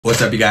What's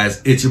up, you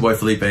guys? It's your boy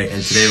Felipe,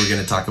 and today we're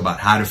going to talk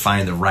about how to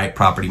find the right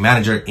property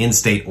manager in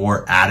state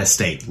or out of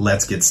state.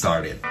 Let's get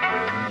started.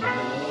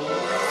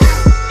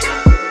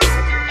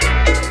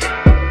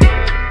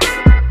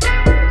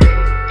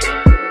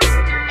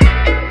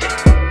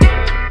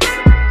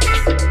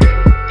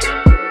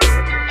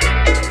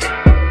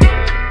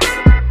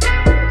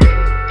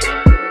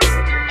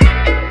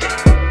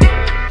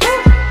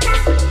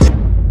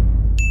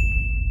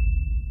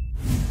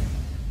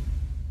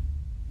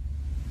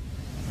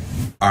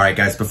 Alright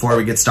guys, before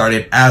we get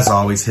started, as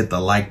always, hit the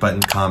like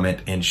button, comment,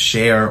 and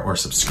share or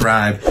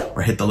subscribe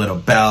or hit the little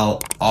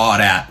bell, all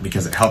that,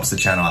 because it helps the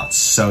channel out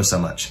so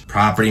much.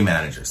 Property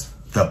managers,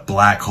 the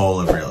black hole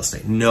of real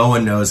estate. No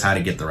one knows how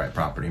to get the right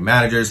property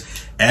managers.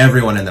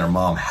 Everyone and their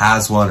mom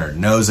has one or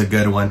knows a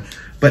good one,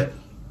 but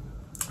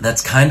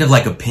that's kind of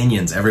like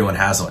opinions. Everyone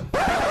has one.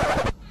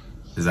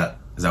 Is that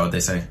what they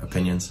say?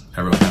 Opinions?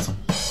 Everyone has one?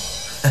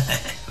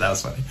 That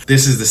was funny.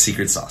 This is the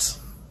secret sauce.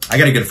 I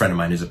got a good friend of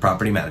mine who's a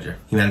property manager.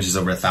 He manages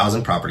over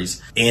 1,000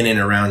 properties in and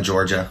around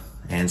Georgia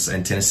and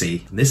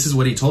Tennessee. This is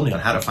what he told me on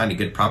how to find a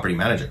good property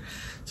manager.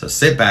 So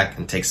sit back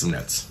and take some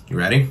notes. You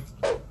ready?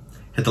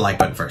 Hit the like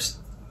button first.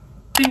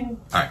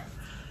 Ding. All right.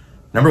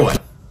 Number one,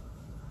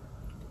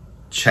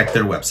 check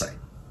their website.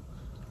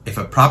 If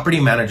a property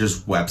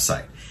manager's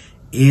website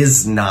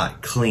is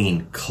not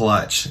clean,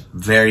 clutch,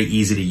 very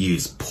easy to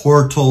use,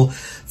 portal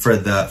for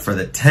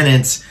the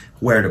tenants,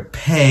 where to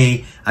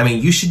pay. I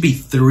mean, you should be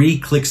 3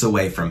 clicks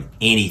away from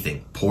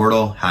anything.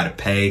 Portal, how to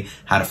pay,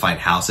 how to find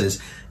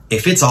houses.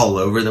 If it's all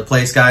over the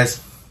place,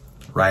 guys,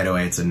 right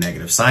away, it's a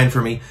negative sign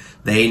for me.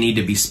 They need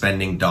to be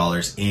spending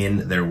dollars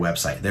in their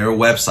website. Their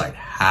website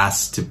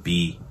has to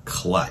be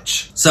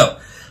clutch. So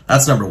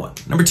that's number one.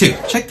 Number two,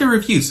 check their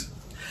reviews.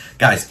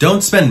 Guys, don't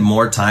spend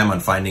more time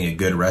on finding a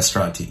good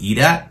restaurant to eat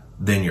at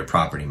than your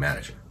property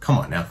manager. Come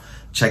on now.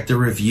 Check their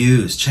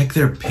reviews, check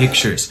their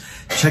pictures,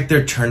 check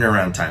their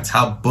turnaround times.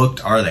 How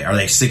booked are they? Are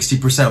they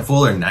 60%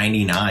 full or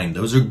 99?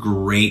 Those are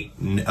great,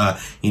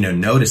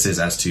 notices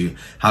as to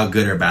how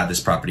good or bad this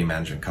property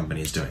management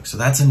company is doing. So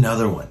that's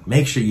another one.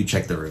 Make sure you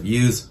check the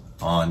reviews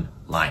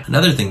online.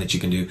 Another thing that you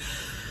can do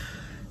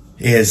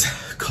is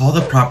call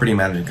the property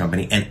management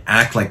company and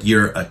act like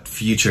you're a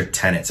future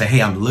tenant. Say,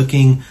 hey, I'm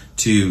looking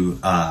to,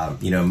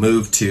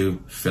 move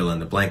to fill in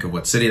the blank of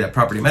what city that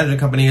property management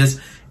company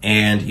is.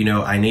 And,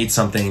 I need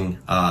something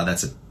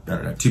that's a,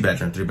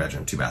 2-bedroom,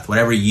 3-bedroom, 2-bath,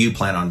 whatever you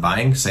plan on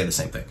buying, say the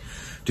same thing.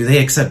 Do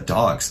they accept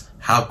dogs?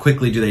 How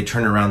quickly do they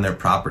turn around their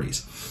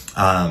properties?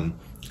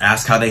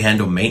 Ask how they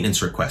handle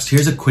maintenance requests.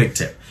 Here's a quick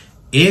tip.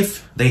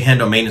 If they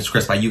handle maintenance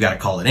requests by you got to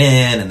call it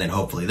in and then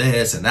hopefully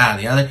this and that and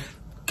the other,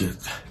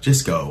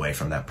 just go away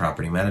from that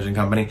property management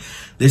company.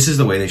 This is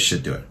the way they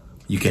should do it.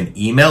 You can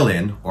email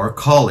in or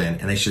call in,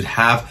 and they should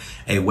have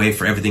a way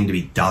for everything to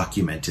be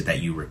documented that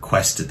you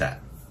requested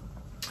that.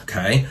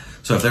 Okay,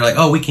 so if they're like,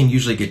 oh, we can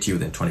usually get to you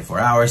within 24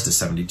 hours to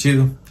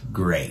 72,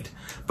 great.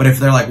 But if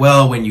they're like,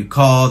 well, when you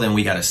call, then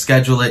we got to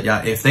schedule it.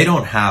 Yeah, if they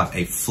don't have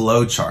a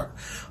flow chart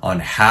on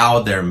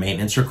how their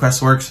maintenance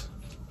request works,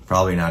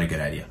 probably not a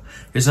good idea.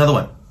 Here's another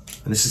one,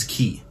 and this is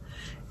key.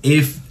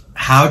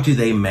 How do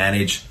they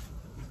manage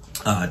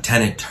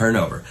tenant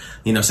turnover?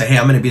 Say, hey,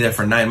 I'm going to be there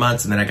for 9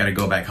 months and then I got to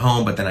go back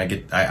home, but then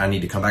I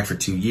need to come back for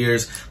 2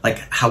 years. Like,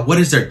 what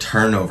is their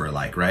turnover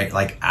like, right?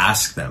 Like,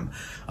 ask them,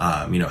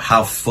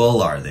 how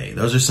full are they?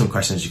 Those are some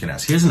questions you can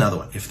ask. Here's another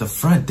one. If the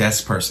front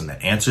desk person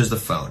that answers the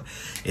phone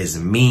is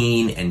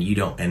mean and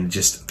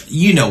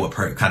what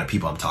kind of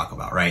people I'm talking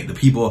about, right? The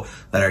people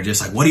that are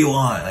just like, what do you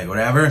want? Like,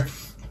 whatever.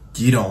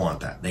 You don't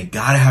want that. They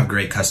got to have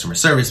great customer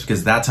service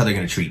because that's how they're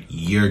going to treat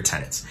your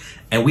tenants.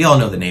 And we all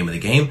know the name of the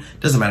game.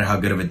 Doesn't matter how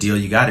good of a deal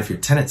you got. If your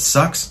tenant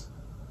sucks,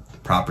 the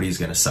property is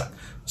going to suck.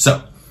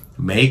 So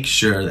make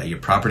sure that your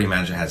property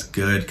manager has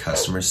good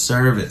customer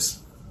service.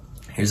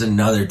 Here's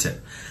another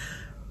tip.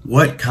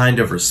 What kind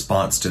of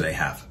response do they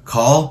have?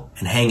 Call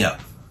and hang up.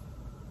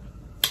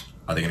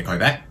 Are they going to call you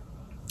back?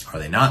 Are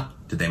they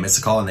not? Did they miss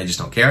a call and they just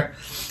don't care?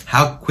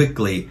 How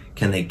quickly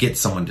can they get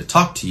someone to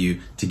talk to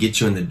you to get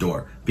you in the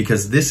door?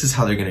 Because this is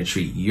how they're going to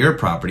treat your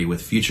property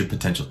with future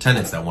potential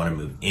tenants that want to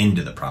move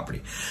into the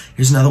property.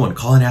 Here's another one.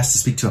 Call and ask to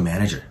speak to a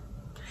manager.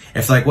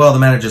 If like, well, the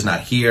manager's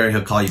not here,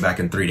 he'll call you back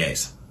in 3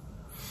 days.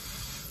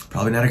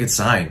 Probably not a good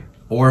sign.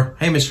 Or,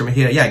 hey, Mr.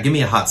 Mejia, yeah, give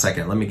me a hot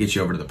second. Let me get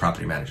you over to the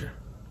property manager.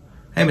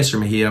 Hey, Mr.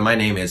 Mejia, my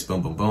name is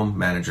boom, boom, boom,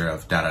 manager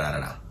of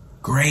da-da-da-da-da.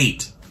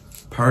 Great.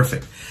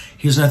 Perfect.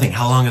 Here's another thing.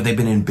 How long have they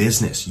been in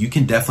business? You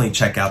can definitely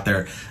check out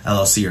their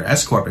LLC or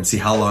S Corp and see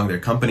how long their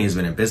company has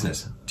been in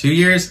business. 2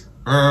 years?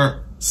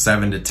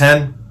 7 to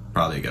 10?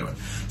 Probably a good one.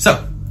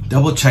 So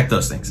double check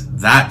those things.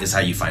 That is how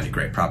you find a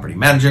great property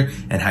manager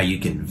and how you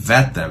can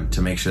vet them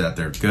to make sure that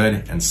they're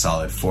good and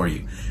solid for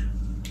you.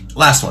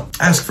 Last one,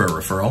 ask for a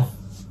referral.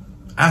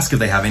 Ask if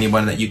they have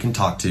anyone that you can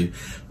talk to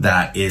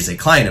that is a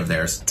client of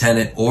theirs,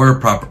 tenant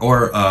or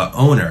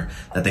owner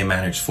that they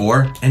manage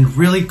for, and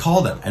really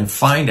call them and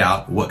find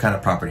out what kind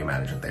of property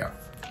management they are.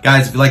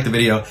 Guys, if you like the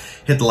video,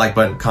 hit the like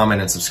button,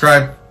 comment, and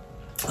subscribe.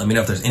 Let me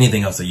know if there's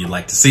anything else that you'd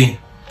like to see.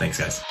 Thanks,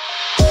 guys.